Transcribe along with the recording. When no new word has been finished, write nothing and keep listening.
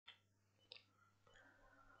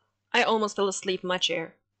I almost fell asleep in my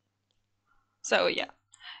chair. So yeah,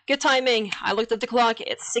 good timing. I looked at the clock.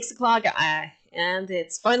 It's 6 o'clock, and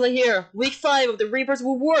it's finally here. Week 5 of the Reaper's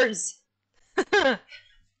Rewards.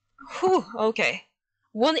 Whew, okay.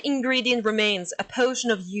 One ingredient remains, a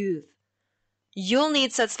potion of youth. You'll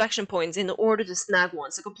need satisfaction points in order to snag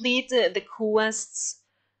one, so complete the quests,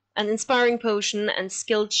 an inspiring potion, and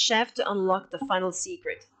skilled chef to unlock the final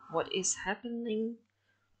secret. What is happening?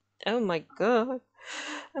 Oh my god.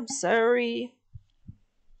 I'm sorry.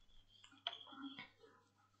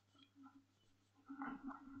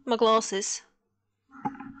 My glasses.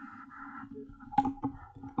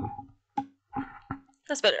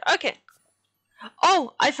 That's better. Okay.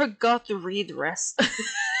 Oh, I forgot to read the rest.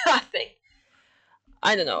 I think.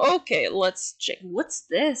 I don't know. Okay, let's check. What's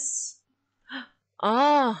this?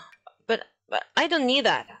 Ah, but I don't need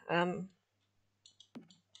that.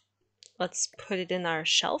 Let's put it in our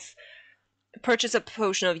shelf. Purchase a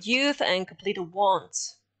potion of youth and complete a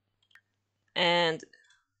want. And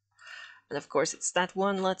of course it's that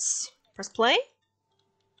one. Let's press play.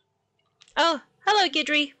 Oh, hello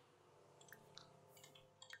Gidry.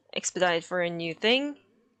 Expedite for a new thing.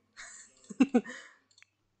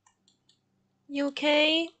 You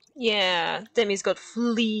okay? Yeah, Demi's got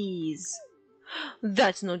fleas.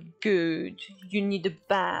 That's not good. You need a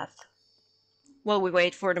bath. While we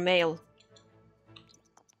wait for the mail.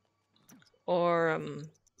 Or,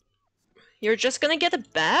 you're just gonna get a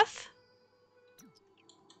bath?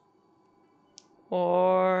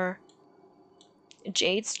 Or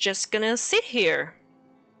Jade's just gonna sit here?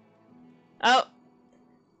 Oh.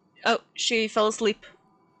 Oh, she fell asleep.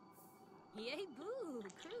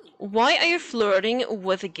 Why are you flirting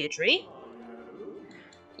with a Gidry?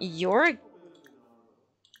 You're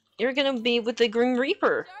gonna be with the Grim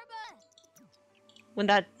Reaper when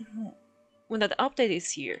that update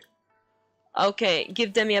is here. Okay,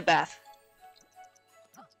 give Demi a bath.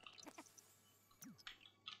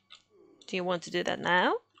 Do you want to do that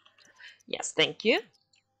now? Yes, thank you.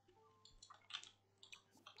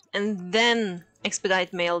 And then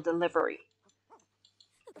expedite mail delivery.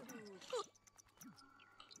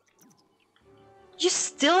 You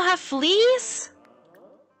still have fleas?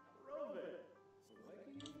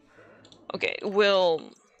 Okay,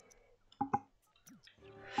 we'll...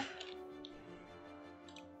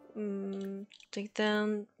 take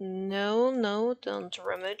them... No, don't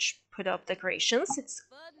rummage. Put up decorations. It's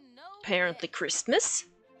apparently Christmas.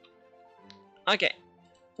 Okay.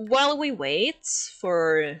 While we wait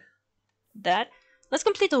for that, let's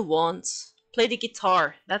complete the wands. Play the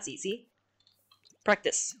guitar. That's easy.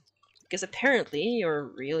 Practice. Because apparently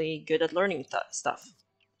you're really good at learning stuff.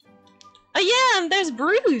 Oh yeah, and there's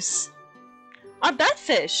Bruce! Our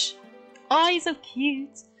batfish! Oh, he's so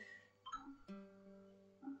cute!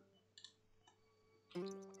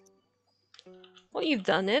 Well, you've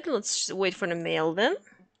done it. Let's just wait for the mail then.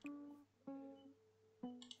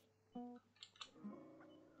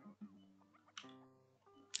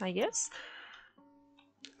 I guess.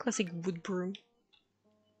 Classic wood broom.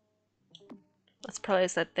 Let's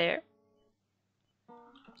place that there.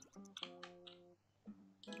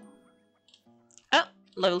 Oh,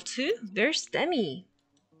 level 2. There's Demi.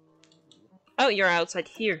 Oh, you're outside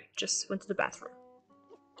here. Just went to the bathroom.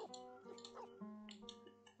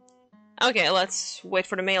 Okay, let's wait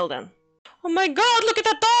for the mail then. Oh my god, look at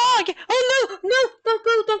that dog! Oh no,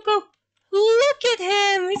 don't go! Look at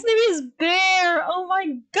him! His name is Bear! Oh my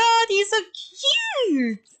god, he's so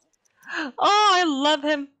cute! Oh, I love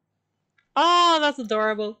him. Oh, that's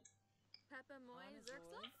adorable.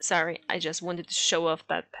 Sorry, I just wanted to show off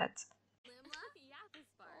that pet.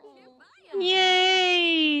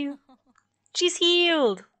 Yay! She's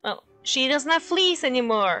healed! Well, she doesn't have fleas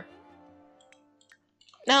anymore.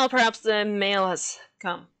 Now perhaps the mail has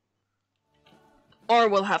come. Or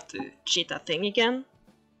we'll have to cheat that thing again.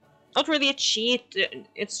 Not really a cheat,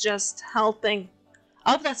 it's just helping.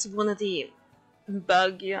 I hope that's one of the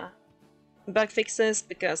bug fixes,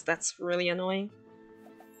 because that's really annoying.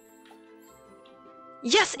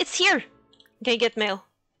 Yes, it's here! Okay, get mail.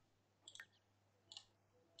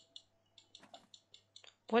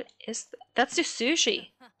 What is that? That's the sushi.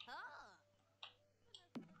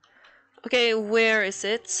 Okay, where is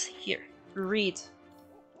it? Here. Read.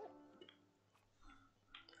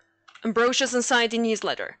 Ambrosia's Society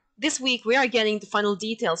newsletter. This week we are getting the final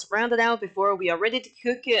details rounded out before we are ready to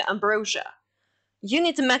cook ambrosia. You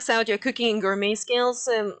need to max out your cooking and gourmet skills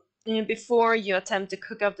before you attempt to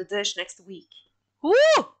cook up the dish next week. Woo!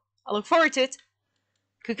 I look forward to it.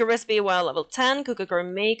 Cook a recipe while level 10, cook a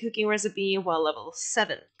gourmet cooking recipe while level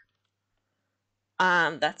 7.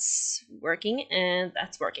 That's working, and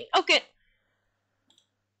that's working. Okay.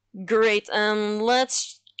 Great,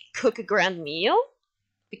 let's cook a grand meal,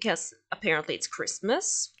 because apparently it's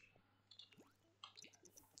Christmas.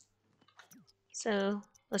 So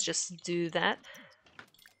let's just do that.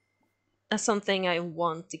 Something I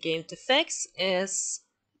want the game to fix is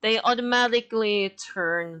they automatically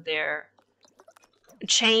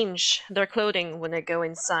change their clothing when they go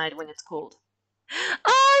inside when it's cold.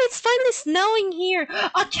 Oh, it's finally snowing here!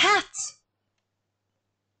 A cat!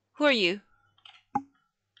 Who are you?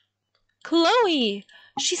 Chloe!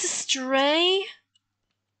 She's a stray?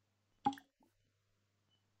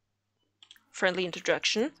 Friendly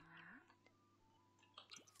introduction.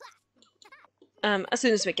 As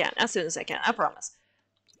soon as we can. As soon as I can. I promise.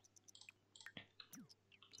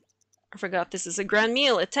 I forgot this is a grand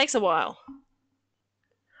meal. It takes a while.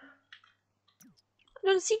 I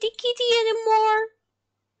don't see the kitty anymore.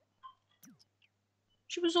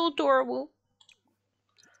 She was so adorable.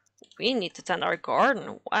 We need to tend our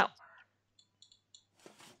garden. Wow.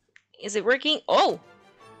 Is it working? Oh!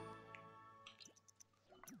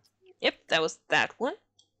 Yep, that was that one.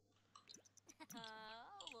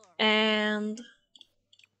 And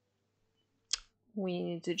we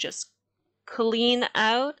need to just clean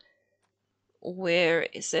out. Where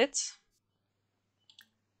is it?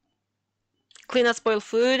 Clean out spoiled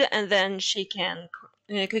food, and then she can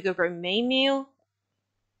cook a gourmet meal.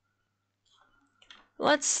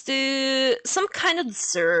 Let's do some kind of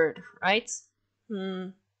dessert, right?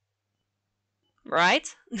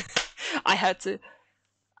 Right? I had to.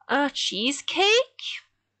 Cheesecake?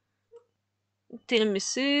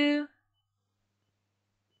 Tiramisu?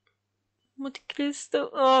 Monte Cristo?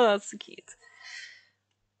 Oh, that's so cute.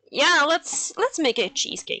 Yeah, let's make a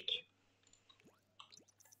cheesecake.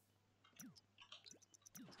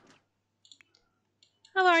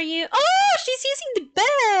 How are you? Oh, she's using the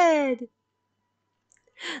bed!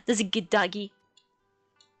 That's a good doggy.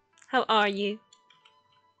 How are you?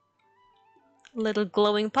 Little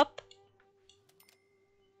glowing pup?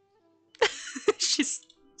 she's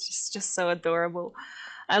just so adorable.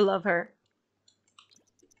 I love her.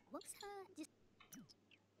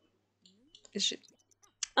 Is she?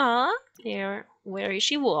 Ah, there. Where is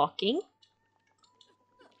she walking?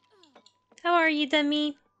 How are you,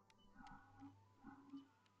 Demi?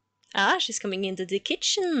 Ah, she's coming into the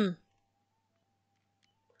kitchen.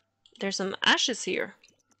 There's some ashes here.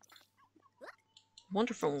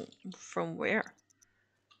 Wonder from where?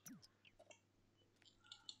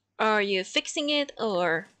 Are you fixing it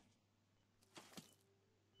or?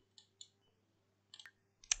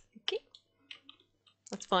 Okay,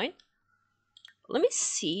 that's fine. Let me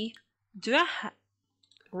see. Do I have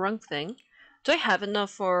wrong thing? Do I have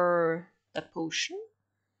enough for the potion?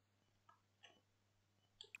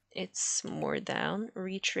 It's more down.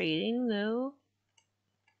 Retrading though.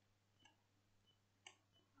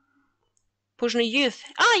 Potion of youth.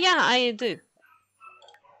 Ah, yeah, I do.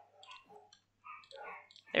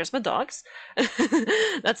 There's my dogs.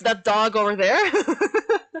 That's that dog over there.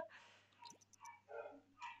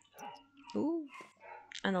 Ooh.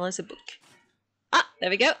 Analyze a book. Ah, there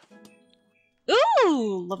we go.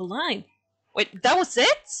 Ooh, level 9. Wait, that was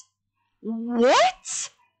it? What?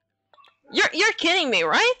 You're kidding me,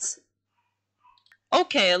 right?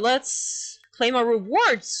 Okay, let's claim our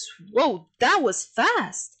rewards. Whoa, that was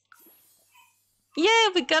fast. Yeah,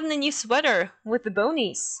 we got a new sweater with the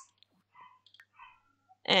bonies.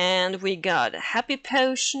 And we got a happy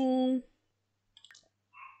potion,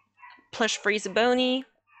 plush freezer bony,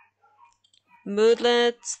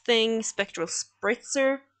 moodlet thing, spectral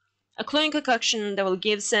spritzer, a cloning concoction that will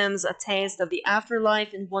give Sims a taste of the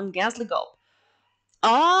afterlife in one ghastly gulp.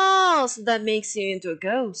 Oh, so that makes you into a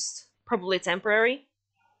ghost. Probably temporary.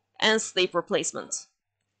 And sleep replacement.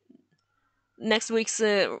 Next week's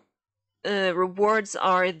rewards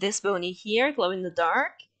are this bony here, glow in the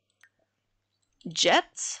dark,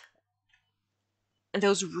 jet, and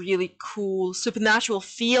those really cool supernatural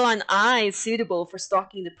feline eyes suitable for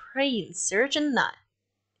stalking the prey in Surge and Night.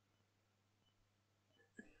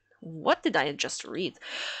 What did I just read?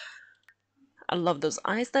 I love those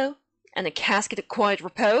eyes though. And a casket of quiet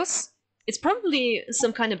repose. It's probably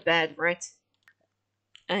some kind of bed, right?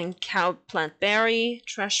 And cow plant berry,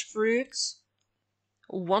 trash fruits,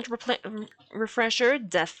 want refresher,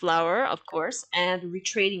 death flower, of course, and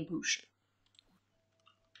retrading potion.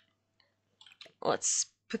 Let's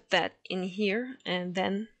put that in here, and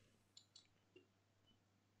then...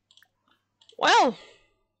 Well,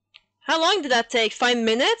 how long did that take? 5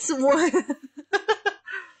 minutes?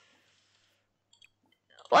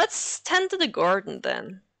 Let's tend to the garden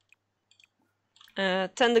then.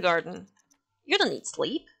 Tend the garden. You don't need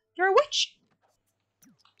sleep. You're a witch.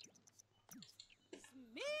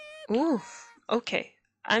 Ooh, okay.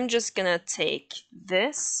 I'm just gonna take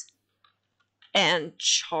this and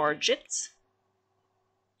charge it.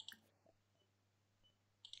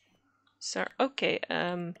 So, okay,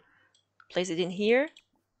 place it in here,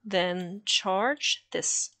 then charge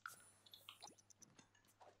this.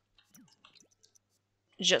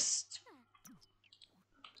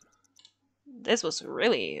 This was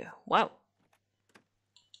really, wow.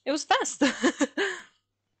 It was fast.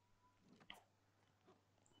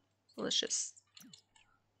 Let's just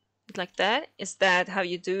like that. Is that how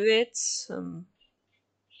you do it?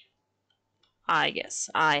 I guess.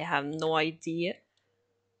 I have no idea.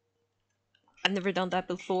 I've never done that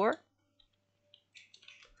before.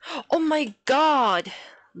 Oh my god!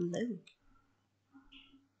 No.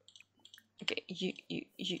 Okay,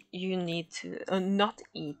 you need to not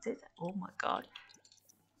eat it. Oh my god.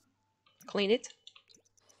 Clean it.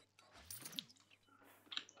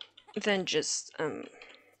 Then just oh,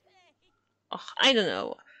 I don't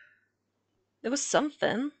know. There was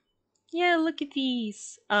something. Yeah, look at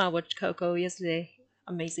these. I watched Coco yesterday.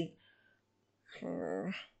 Amazing.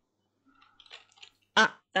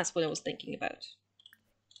 Ah, that's what I was thinking about.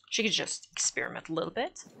 She could just experiment a little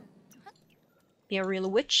bit. Be a real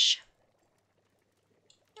witch.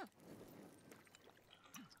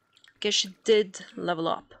 Because she did level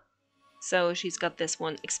up. So she's got this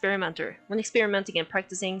one, Experimenter. When experimenting and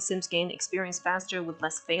practicing, Sims gain experience faster with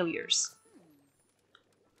less failures.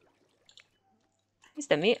 Is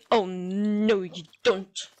that me? Oh no, you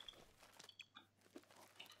don't.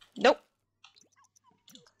 Nope.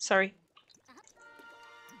 Sorry.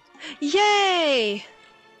 Yay!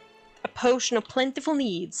 A potion of plentiful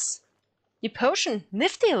needs. Your potion?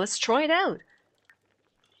 Nifty, let's try it out.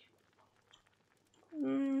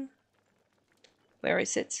 Where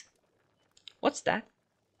is it? What's that?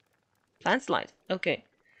 Plant slide. Okay.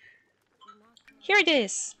 Here it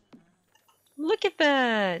is. Look at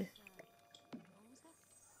that.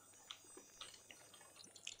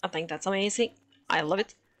 I think that's amazing. I love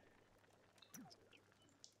it.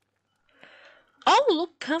 Oh,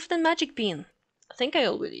 look, Confident Magic Bean. I think I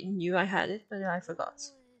already knew I had it, but I forgot.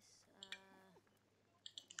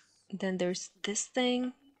 Then there's this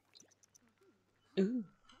thing. Ooh.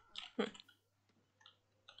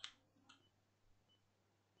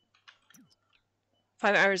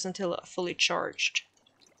 5 hours until fully charged.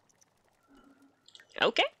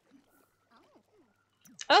 Okay.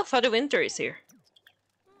 Oh, Father Winter is here.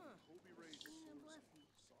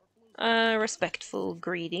 Respectful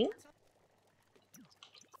greeting.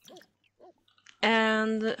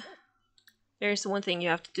 And there's one thing you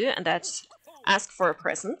have to do, and that's ask for a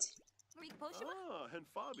present.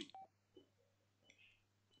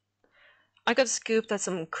 I got a scoop that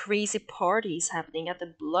some crazy parties happening at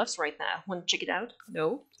the Bluffs right now. Want to check it out?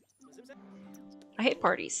 No? I hate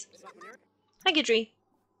parties. Hi, Gidry.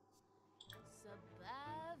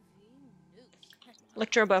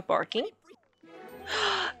 Lecture about barking.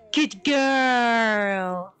 Good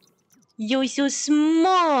girl! You're so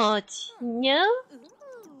smart! No?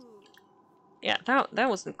 Yeah, that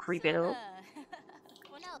wasn't creepy at all.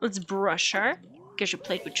 Let's brush her. Because you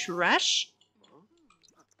played with trash.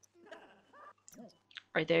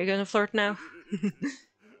 Are they gonna flirt now?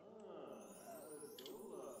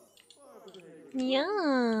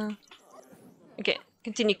 Yeah. Okay,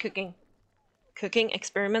 continue cooking. Cooking,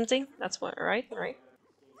 experimenting. That's what, right? Right.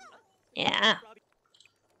 Yeah.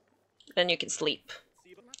 Then you can sleep.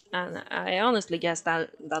 And I honestly guess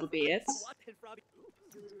that'll be it.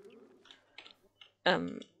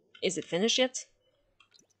 Is it finished yet?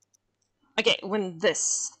 Okay, when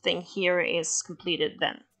this thing here is completed,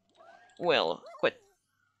 then we'll quit.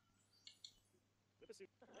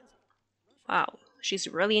 Wow, she's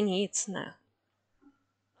really in heat now.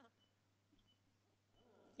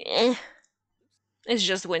 Eh. It's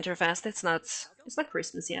just Winterfest. It's not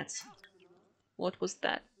Christmas yet. What was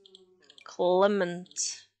that?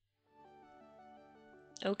 Clement.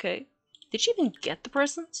 Okay. Did she even get the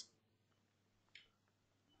present?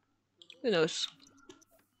 Who knows?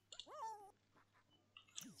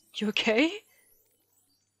 You okay?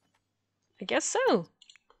 I guess so.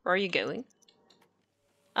 Where are you going?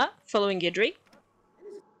 Ah, following Gidry.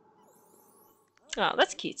 Oh,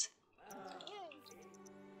 that's cute.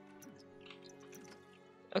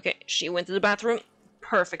 Okay, she went to the bathroom.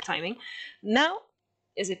 Perfect timing. Now,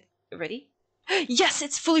 is it ready? Yes,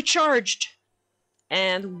 it's fully charged!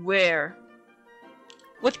 And where?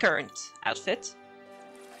 What current outfit?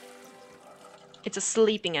 It's a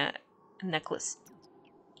sleeping necklace.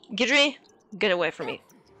 Gidry, get away from me.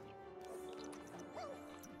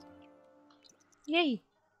 Yay.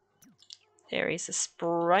 There is a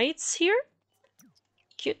sprites here.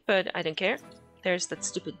 cute, but I don't care. There's that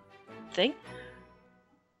stupid thing.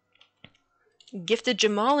 Gifted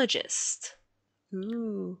gemologist.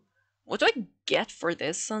 Ooh. What do I get for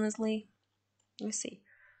this, honestly? Let me see.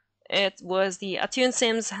 It was the Attune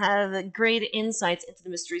Sims have great insights into the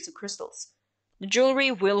mysteries of crystals. The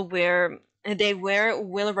jewelry they wear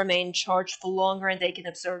will remain charged for longer, and they can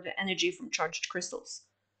absorb the energy from charged crystals.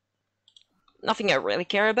 Nothing I really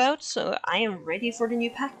care about, so I am ready for the new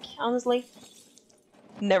pack, honestly.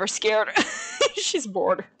 Never scared. She's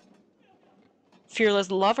bored.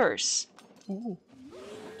 Fearless lovers. Ooh.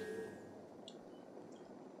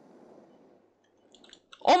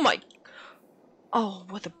 Oh my... Oh,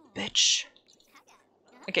 what a bitch.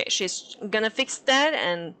 Okay, she's gonna fix that,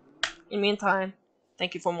 and in the meantime,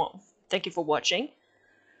 thank you for watching.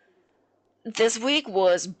 This week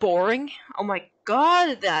was boring. Oh my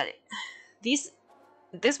god,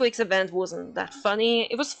 this week's event wasn't that funny.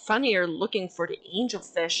 It was funnier looking for the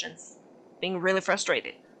angelfish and being really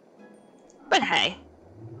frustrated. But hey,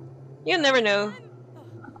 you never know.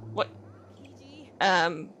 What?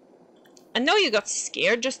 I know you got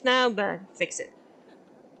scared just now, but fix it.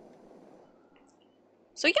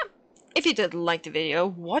 So yeah, if you did like the video,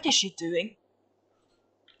 what is she doing?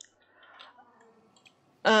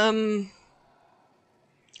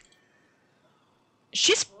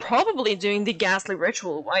 She's probably doing the ghastly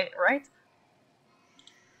ritual, right?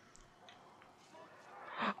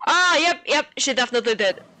 Ah, yep, she definitely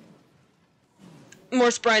did.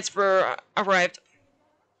 More sprites were arrived.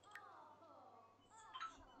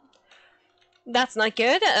 That's not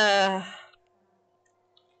good.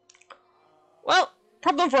 Well,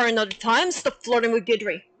 problem for another time. Stop flirting with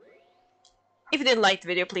Gidry. If you did like the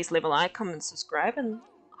video, please leave a like, comment, subscribe, and...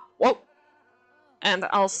 Whoa! And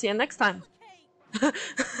I'll see you next time.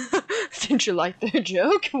 Didn't you like the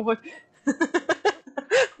joke? What?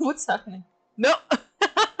 What's happening? No!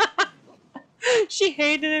 She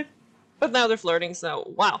hated it. But now they're flirting,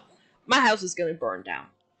 so wow. My house is gonna burn down.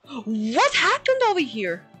 What happened over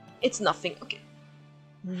here? It's nothing. Okay.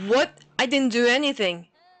 What? I didn't do anything.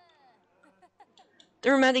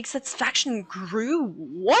 The romantic satisfaction grew.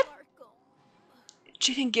 What?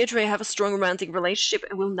 Jade and Gidre have a strong romantic relationship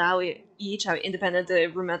and will now each have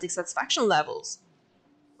independent romantic satisfaction levels.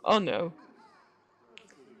 Oh no.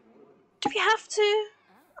 Do we have to?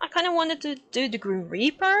 I kind of wanted to do the Grim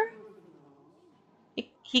Reaper.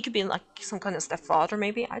 He could be like some kind of stepfather,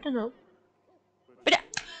 maybe. I don't know.